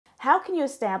How can you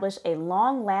establish a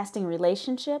long-lasting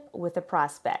relationship with a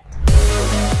prospect?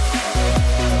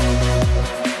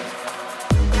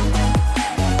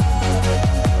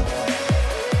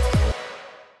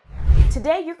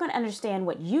 Today, you're going to understand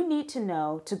what you need to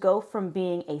know to go from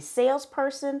being a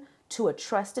salesperson to a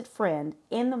trusted friend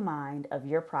in the mind of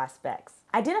your prospects.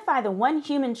 Identify the one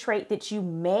human trait that you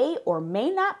may or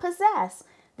may not possess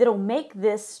that'll make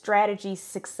this strategy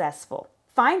successful.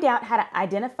 Find out how to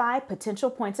identify potential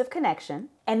points of connection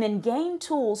and then gain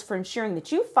tools for ensuring that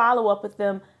you follow up with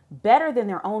them better than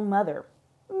their own mother.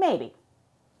 Maybe.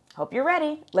 Hope you're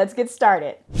ready. Let's get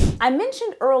started. I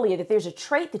mentioned earlier that there's a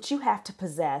trait that you have to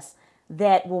possess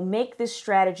that will make this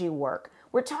strategy work.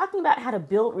 We're talking about how to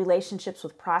build relationships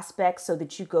with prospects so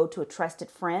that you go to a trusted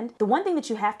friend. The one thing that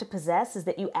you have to possess is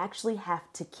that you actually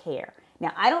have to care.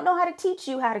 Now, I don't know how to teach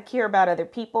you how to care about other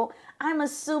people. I'm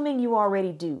assuming you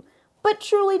already do. But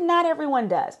truly, not everyone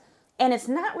does. And it's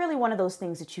not really one of those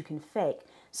things that you can fake.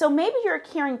 So maybe you're a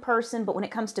caring person, but when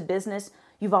it comes to business,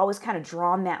 you've always kind of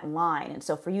drawn that line. And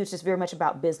so for you, it's just very much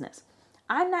about business.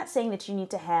 I'm not saying that you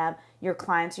need to have your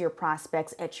clients or your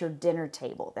prospects at your dinner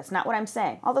table. That's not what I'm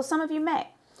saying, although some of you may.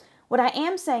 What I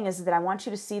am saying is that I want you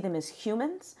to see them as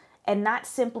humans and not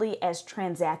simply as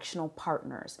transactional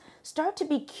partners. Start to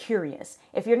be curious.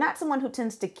 If you're not someone who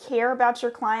tends to care about your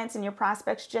clients and your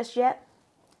prospects just yet,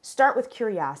 start with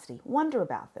curiosity. Wonder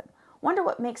about them. Wonder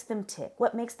what makes them tick,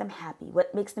 what makes them happy,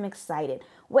 what makes them excited,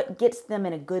 what gets them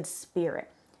in a good spirit.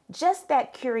 Just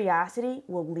that curiosity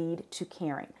will lead to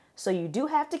caring. So you do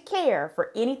have to care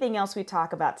for anything else we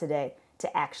talk about today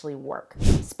to actually work.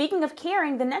 Speaking of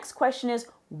caring, the next question is,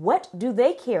 what do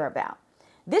they care about?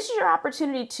 This is your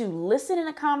opportunity to listen in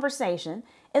a conversation,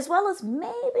 as well as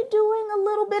maybe doing a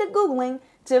little bit of Googling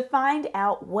to find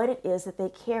out what it is that they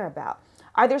care about.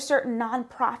 Are there certain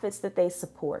nonprofits that they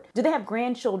support? Do they have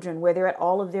grandchildren where they're at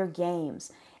all of their games?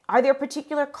 Are there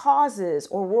particular causes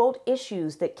or world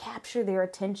issues that capture their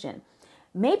attention?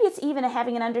 Maybe it's even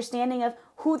having an understanding of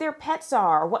who their pets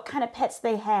are or what kind of pets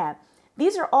they have.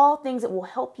 These are all things that will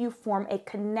help you form a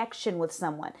connection with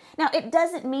someone. Now, it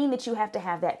doesn't mean that you have to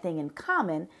have that thing in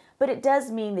common, but it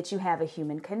does mean that you have a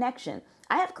human connection.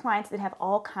 I have clients that have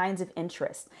all kinds of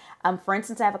interests. For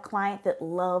instance, I have a client that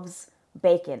loves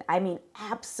bacon. I mean,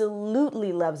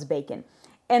 absolutely loves bacon.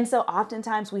 And so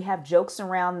oftentimes we have jokes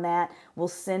around that. We'll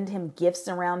send him gifts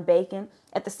around bacon.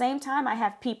 At the same time, I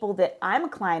have people that I'm a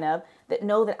client of that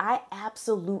know that I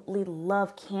absolutely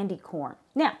love candy corn.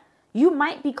 Now, you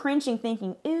might be cringing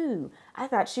thinking, ooh, I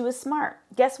thought she was smart.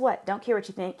 Guess what? Don't care what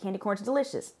you think. Candy corn's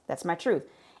delicious. That's my truth.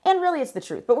 And really it's the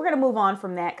truth. But we're going to move on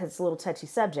from that because it's a little touchy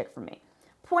subject for me.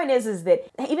 Point is that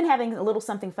even having a little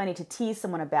something funny to tease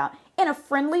someone about in a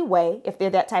friendly way, if they're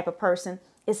that type of person,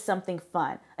 is something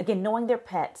fun. Again, knowing their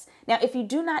pets. Now, if you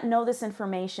do not know this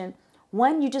information,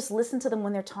 one, you just listen to them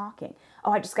when they're talking.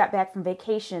 Oh, I just got back from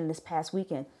vacation this past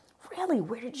weekend. Really?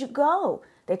 Where did you go?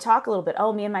 They talk a little bit.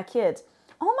 Oh, me and my kids.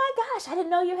 Oh my gosh, I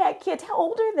didn't know you had kids. How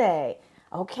old are they?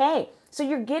 Okay, so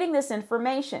you're getting this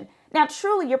information. Now,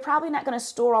 truly, you're probably not going to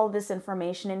store all of this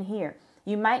information in here.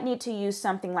 You might need to use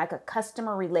something like a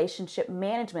customer relationship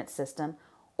management system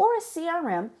or a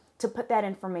CRM to put that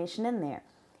information in there.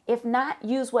 If not,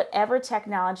 use whatever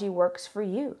technology works for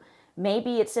you.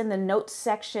 Maybe it's in the notes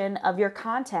section of your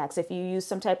contacts if you use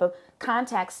some type of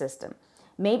contact system.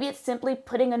 Maybe it's simply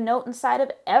putting a note inside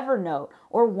of Evernote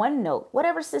or OneNote.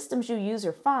 Whatever systems you use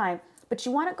are fine, but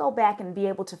you want to go back and be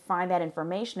able to find that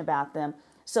information about them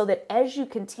so that as you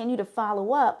continue to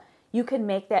follow up, you can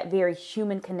make that very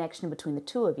human connection between the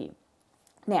two of you.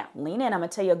 Now, lean in. I'm going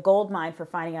to tell you a gold mine for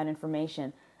finding out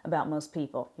information about most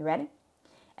people. You ready?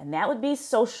 And that would be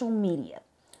social media.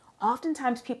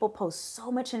 Oftentimes people post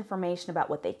so much information about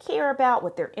what they care about,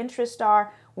 what their interests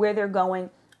are, where they're going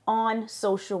on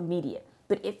social media.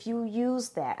 But if you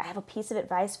use that, I have a piece of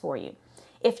advice for you.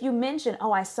 If you mention,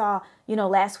 oh, I saw,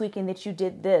 last weekend that you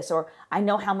did this, or I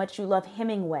know how much you love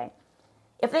Hemingway.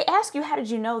 If they ask you, how did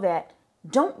you know that?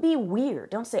 Don't be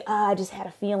weird. Don't say, I just had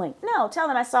a feeling. No, tell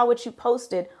them I saw what you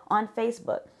posted on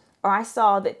Facebook. Or I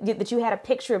saw that you had a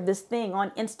picture of this thing on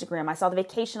Instagram. I saw the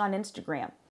vacation on Instagram.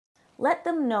 Let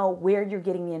them know where you're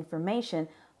getting the information.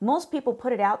 Most people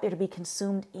put it out there to be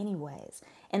consumed anyways.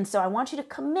 And so I want you to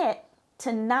commit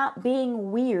to not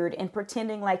being weird and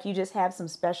pretending like you just have some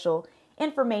special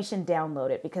information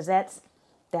downloaded, because that's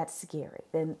scary.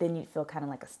 Then you'd feel kind of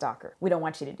like a stalker. We don't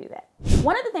want you to do that.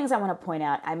 One of the things I want to point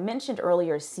out, I mentioned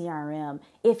earlier CRM.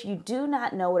 If you do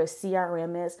not know what a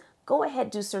CRM is, go ahead,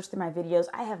 do search through my videos.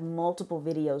 I have multiple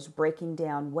videos breaking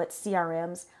down what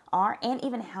CRMs are and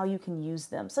even how you can use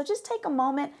them. So just take a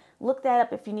moment, look that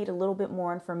up if you need a little bit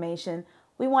more information.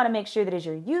 We want to make sure that as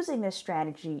you're using this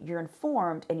strategy, you're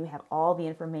informed and you have all the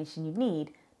information you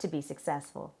need to be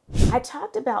successful. I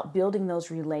talked about building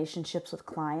those relationships with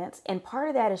clients, and part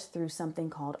of that is through something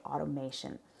called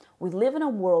automation. We live in a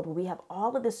world where we have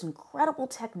all of this incredible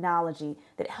technology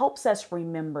that helps us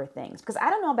remember things. Because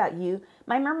I don't know about you,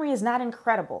 my memory is not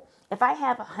incredible. If I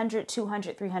have 100,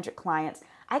 200, 300 clients,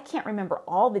 I can't remember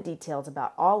all the details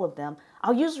about all of them.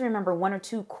 I'll usually remember one or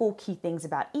two cool key things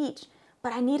about each,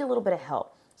 but I need a little bit of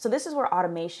help. So this is where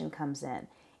automation comes in.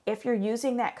 If you're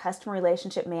using that customer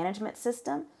relationship management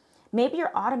system, maybe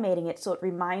you're automating it so it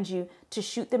reminds you to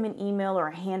shoot them an email or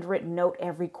a handwritten note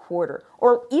every quarter,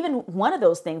 or even one of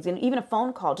those things, and even a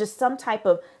phone call, just some type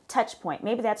of touch point.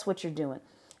 Maybe that's what you're doing.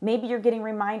 Maybe you're getting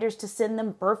reminders to send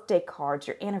them birthday cards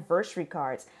or anniversary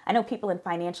cards. I know people in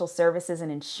financial services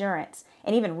and insurance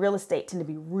and even real estate tend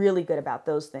to be really good about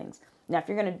those things. Now, if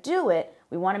you're going to do it,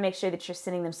 we want to make sure that you're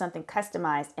sending them something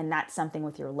customized and not something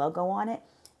with your logo on it,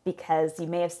 because you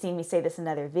may have seen me say this in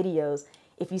other videos.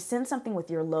 If you send something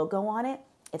with your logo on it,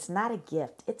 it's not a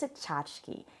gift, it's a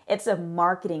tchotchke. It's a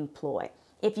marketing ploy.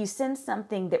 If you send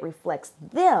something that reflects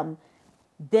them,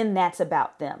 then that's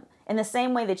about them. In the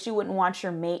same way that you wouldn't want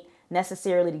your mate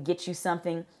necessarily to get you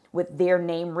something with their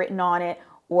name written on it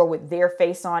or with their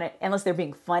face on it, unless they're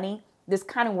being funny, this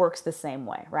kind of works the same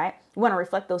way, right? You want to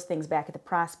reflect those things back at the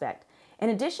prospect. In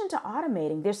addition to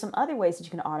automating, there's some other ways that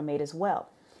you can automate as well.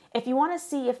 If you want to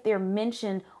see if they're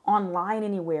mentioned online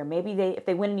anywhere, maybe if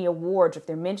they win any awards, or if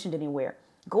they're mentioned anywhere,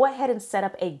 go ahead and set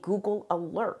up a Google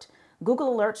alert.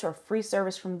 Google Alerts are a free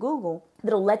service from Google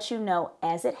that'll let you know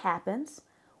as it happens,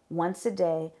 once a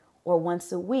day or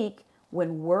once a week,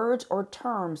 when words or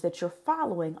terms that you're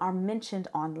following are mentioned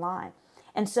online.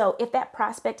 And so if that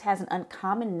prospect has an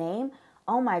uncommon name,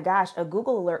 oh my gosh, a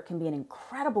Google alert can be an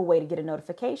incredible way to get a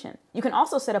notification. You can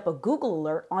also set up a Google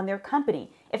alert on their company.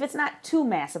 If it's not too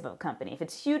massive of a company, if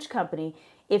it's a huge company,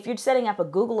 if you're setting up a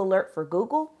Google alert for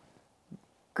Google,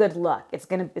 good luck. It's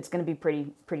gonna be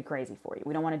pretty crazy for you.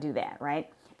 We don't want to do that, right?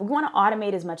 We want to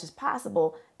automate as much as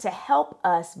possible to help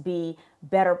us be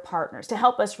better partners, to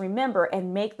help us remember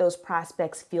and make those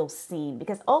prospects feel seen.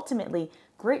 Because ultimately,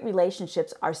 great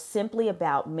relationships are simply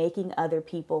about making other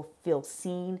people feel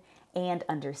seen and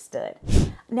understood.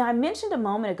 Now, I mentioned a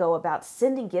moment ago about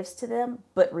sending gifts to them,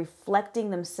 but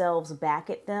reflecting themselves back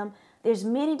at them. There's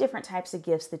many different types of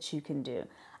gifts that you can do.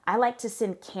 I like to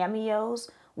send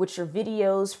cameos, which are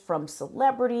videos from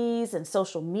celebrities and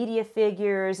social media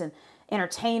figures and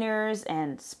entertainers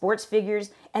and sports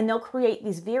figures, and they'll create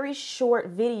these very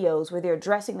short videos where they're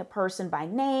addressing the person by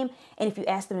name, and if you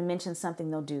ask them to mention something,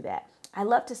 they'll do that. I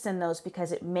love to send those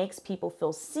because it makes people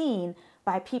feel seen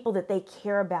by people that they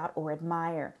care about or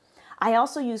admire. I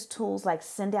also use tools like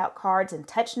send out cards and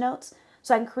touch notes,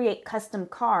 so I can create custom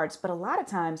cards, but a lot of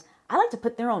times I like to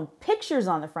put their own pictures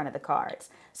on the front of the cards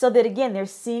so that, again, they're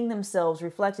seeing themselves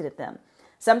reflected at them.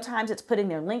 Sometimes it's putting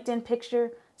their LinkedIn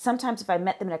picture. Sometimes if I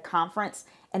met them at a conference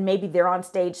and maybe they're on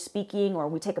stage speaking or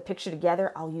we take a picture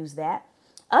together, I'll use that.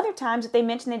 Other times, if they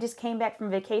mention they just came back from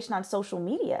vacation on social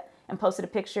media and posted a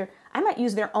picture, I might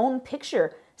use their own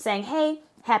picture saying, hey,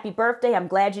 happy birthday. I'm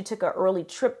glad you took an early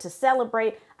trip to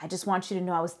celebrate. I just want you to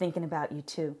know I was thinking about you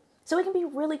too. So we can be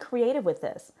really creative with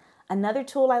this. Another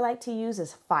tool I like to use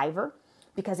is Fiverr,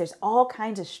 because there's all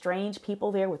kinds of strange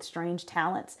people there with strange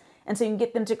talents. And so you can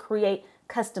get them to create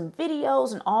custom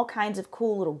videos and all kinds of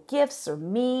cool little gifts or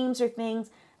memes or things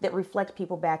that reflect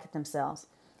people back at themselves.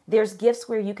 There's gifts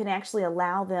where you can actually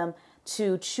allow them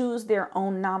to choose their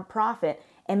own nonprofit,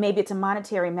 and maybe it's a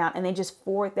monetary amount, and they just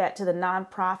forward that to the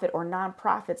nonprofit or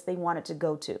nonprofits they want it to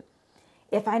go to.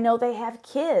 If I know they have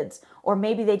kids, or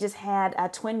maybe they just had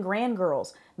twin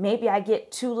grandgirls, maybe I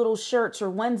get 2 little shirts or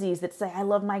onesies that say, I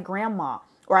love my grandma,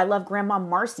 or I love Grandma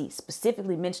Marcy,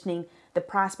 specifically mentioning the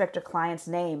prospect or client's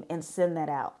name, and send that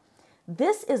out.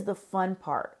 This is the fun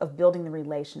part of building the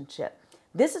relationship.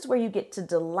 This is where you get to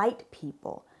delight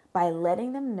people by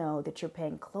letting them know that you're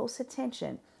paying close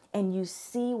attention and you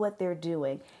see what they're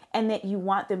doing, and that you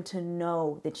want them to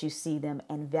know that you see them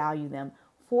and value them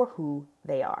for who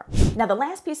they are. Now, the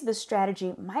last piece of this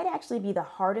strategy might actually be the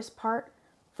hardest part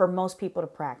for most people to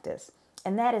practice,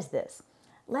 and that is this.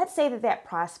 Let's say that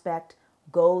prospect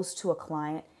goes to a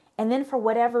client, and then for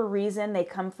whatever reason, they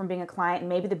come from being a client and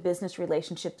maybe the business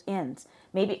relationship ends.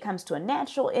 Maybe it comes to a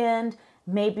natural end.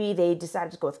 Maybe they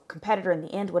decided to go with a competitor in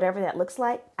the end, whatever that looks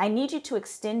like. I need you to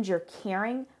extend your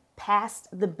caring past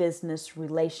the business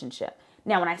relationship.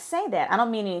 Now, when I say that, I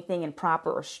don't mean anything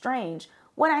improper or strange.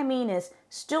 What I mean is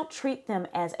still treat them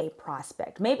as a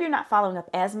prospect. Maybe you're not following up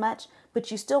as much, but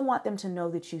you still want them to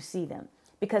know that you see them,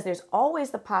 because there's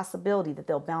always the possibility that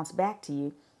they'll bounce back to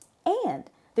you, and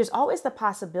there's always the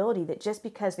possibility that just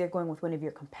because they're going with one of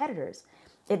your competitors,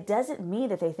 it doesn't mean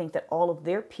that they think that all of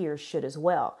their peers should as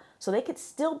well. So they could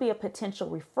still be a potential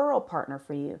referral partner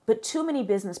for you. But too many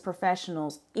business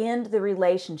professionals end the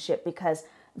relationship because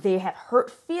they have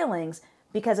hurt feelings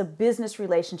because a business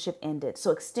relationship ended.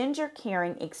 So extend your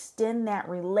caring, extend that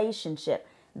relationship.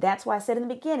 That's why I said in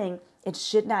the beginning, it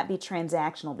should not be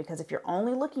transactional, because if you're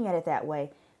only looking at it that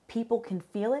way, people can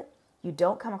feel it. You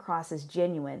don't come across as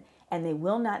genuine, and they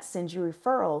will not send you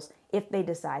referrals if they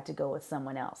decide to go with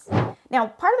someone else. Now,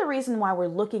 part of the reason why we're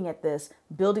looking at this,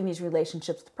 building these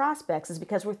relationships with prospects, is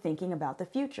because we're thinking about the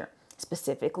future,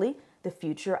 specifically the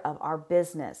future of our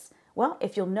business. Well,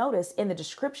 if you'll notice in the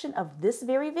description of this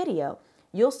very video,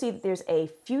 you'll see that there's a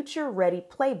Future Ready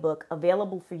Playbook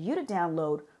available for you to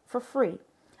download for free.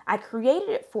 I created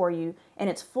it for you, and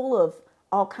it's full of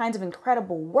all kinds of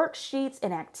incredible worksheets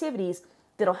and activities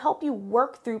that'll help you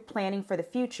work through planning for the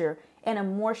future in a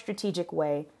more strategic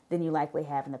way than you likely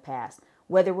have in the past,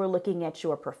 whether we're looking at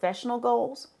your professional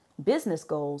goals, business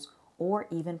goals, or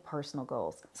even personal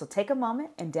goals. So take a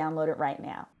moment and download it right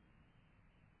now.